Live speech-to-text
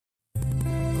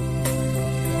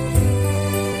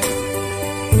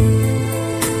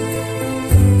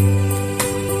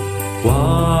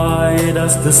Why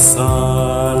does the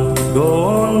sun go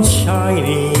on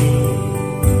shining?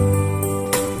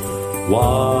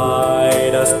 Why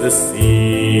does the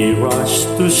sea rush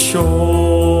to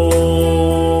shore?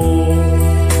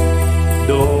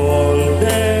 Don't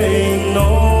they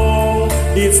know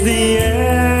it's the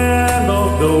end of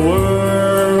the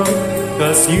world?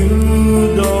 'Cause you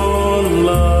don't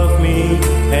love me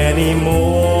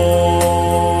anymore.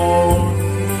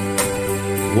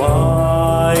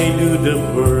 Why do the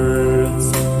birds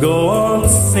go on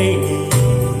singing?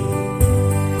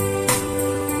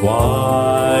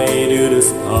 Why do the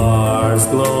stars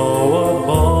glow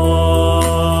above?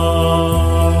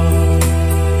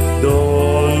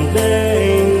 Don't they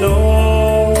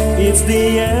know it's the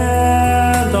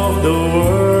end of the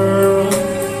world?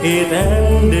 It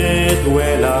ended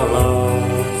when I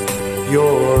lost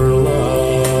your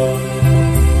love.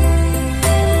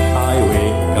 I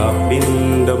wake up in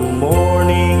the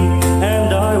morning and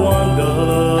I wonder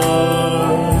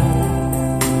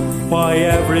why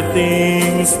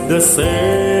everything's the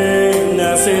same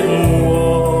as it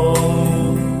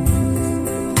was.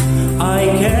 I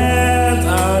can't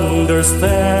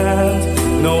understand,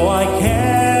 no I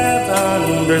can't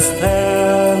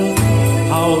understand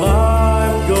how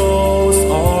life goes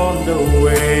on the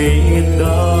way it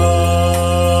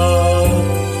does.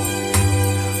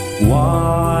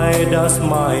 Why does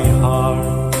my heart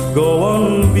go on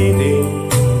beating?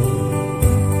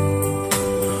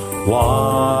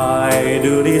 Why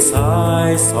do these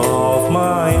eyes of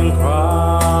mine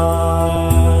cry?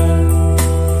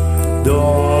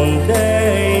 Don't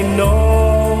they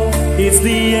know it's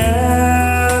the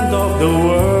end of the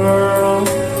world?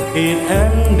 It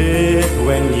ended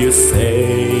when you say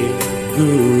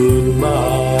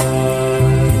goodbye.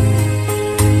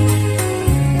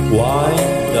 Why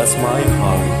does my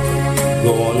heart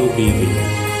go on beating?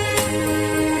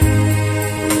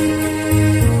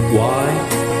 Why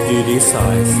do these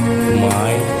eyes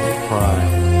mine cry?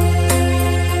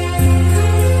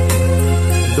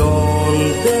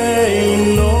 Don't they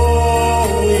know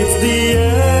it's the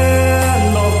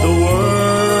end of the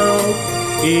world?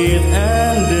 It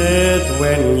ended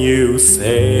when you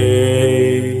say